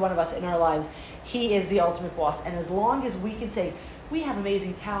each and every one of us in our lives, He is the ultimate boss. And as long as we can say, we have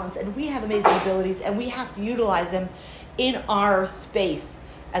amazing talents, and we have amazing abilities, and we have to utilize them in our space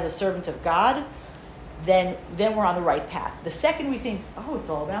as a servant of God, then we're on the right path. The second we think, oh, it's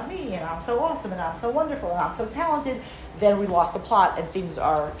all about me, and I'm so awesome, and I'm so wonderful, and I'm so talented, then we lost the plot, and things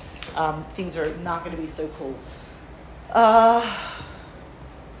are not going to be so cool.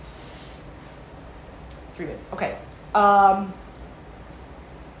 3 minutes. Okay.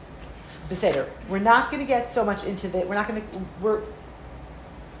 Beseder. We're not going to get so much into the.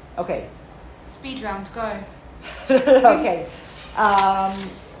 Okay. Speed round, go. Okay.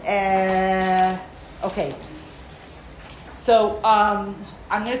 Okay. So I'm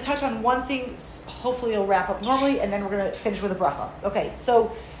going to touch on one thing. Hopefully, it'll wrap up normally, and then we're going to finish with a bracha. Okay.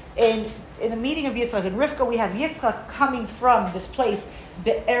 So in the meeting of Yitzchak and Rivka, we have Yitzchak coming from this place,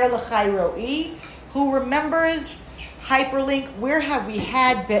 Be'er L'chai Ro'i, who remembers, hyperlink, where have we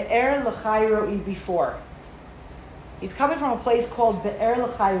had Be'er L'chai Ro'i before? He's coming from a place called Be'er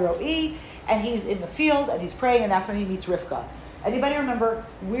L'chai Ro'i, and he's in the field, and he's praying, and that's when he meets Rivka. Anybody remember,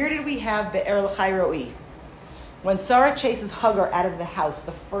 where did we have Be'er L'chai Ro'i? When Sarah chases Hagar out of the house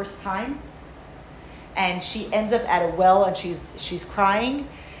the first time, and she ends up at a well, and she's crying,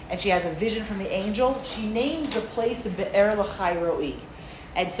 and she has a vision from the angel, she names the place Be'er L'chai Ro'i.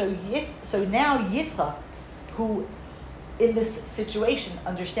 And so now Yitzchak, who in this situation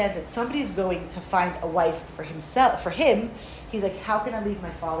understands that somebody's going to find a wife for him, he's like, how can I leave my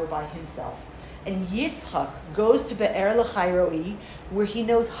father by himself? And Yitzchak goes to Be'er L'chai Ro'i, where he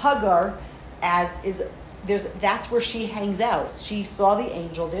knows Hagar that's where she hangs out. She saw the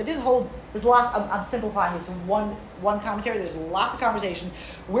angel there. There's a lot. I'm simplifying it to one commentary. There's lots of conversation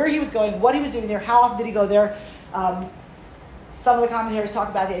where he was going, what he was doing there, how often did he go there. Some of the commentators talk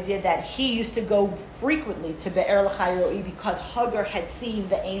about the idea that he used to go frequently to Be'er L'chai Ro'i because Hagar had seen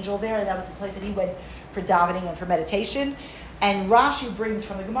the angel there, and that was the place that he went for davening and for meditation. And Rashi brings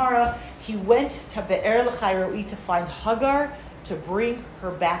from the Gemara, he went to Be'er L'chai Ro'i to find Hagar, to bring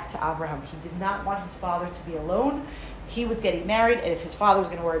her back to Abraham. He did not want his father to be alone. He was getting married, and if his father was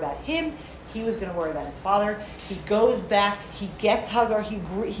going to worry about him, he was going to worry about his father. He goes back, he gets Hagar,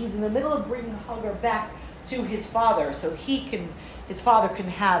 he's in the middle of bringing Hagar back to his father, so his father can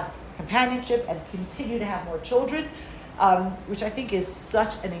have companionship and continue to have more children, which I think is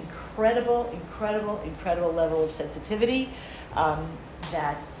such an incredible level of sensitivity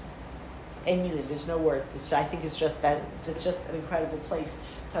that, and there's no words. I think it's just an incredible place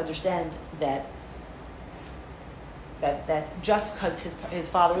to understand that just because his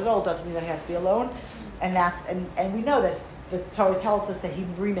father is old doesn't mean that he has to be alone, and we know that the Torah tells us that he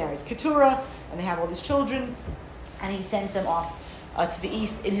remarries Keturah, and they have all these children, and he sends them off to the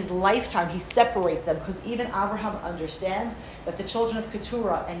east. In his lifetime, he separates them, because even Abraham understands that the children of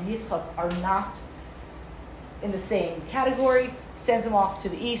Keturah and Yitzchak are not in the same category, sends them off to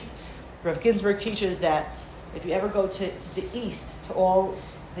the east. Rav Ginsburg teaches that if you ever go to the east, to all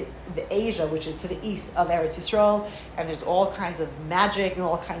the Asia, which is to the east of Eretz Yisrael, and there's all kinds of magic and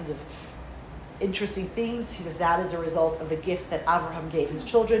all kinds of interesting things, he says that is a result of the gift that Abraham gave his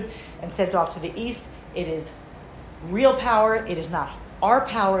children and sent off to the east. It is real power. It is not our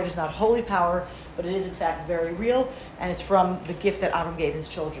power. It is not holy power, but it is in fact very real, and it's from the gift that Abraham gave his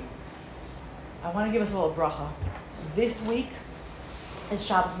children. I want to give us a little bracha. This week is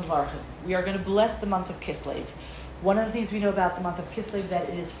Shabbos Mevarchim. We are going to bless the month of Kislev. One of the things we know about the month of Kislev, that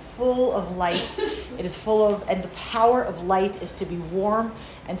it is full of light. It is and the power of light is to be warm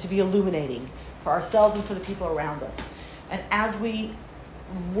and to be illuminating for ourselves and for the people around us. And as we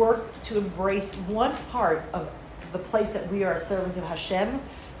work to embrace one part of the place that we are a servant of Hashem,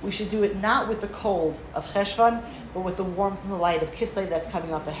 we should do it not with the cold of Cheshvan, but with the warmth and the light of Kislev that's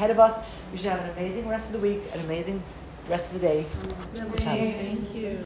coming up ahead of us. We should have an amazing rest of the week, an amazing rest of the day. Thank you.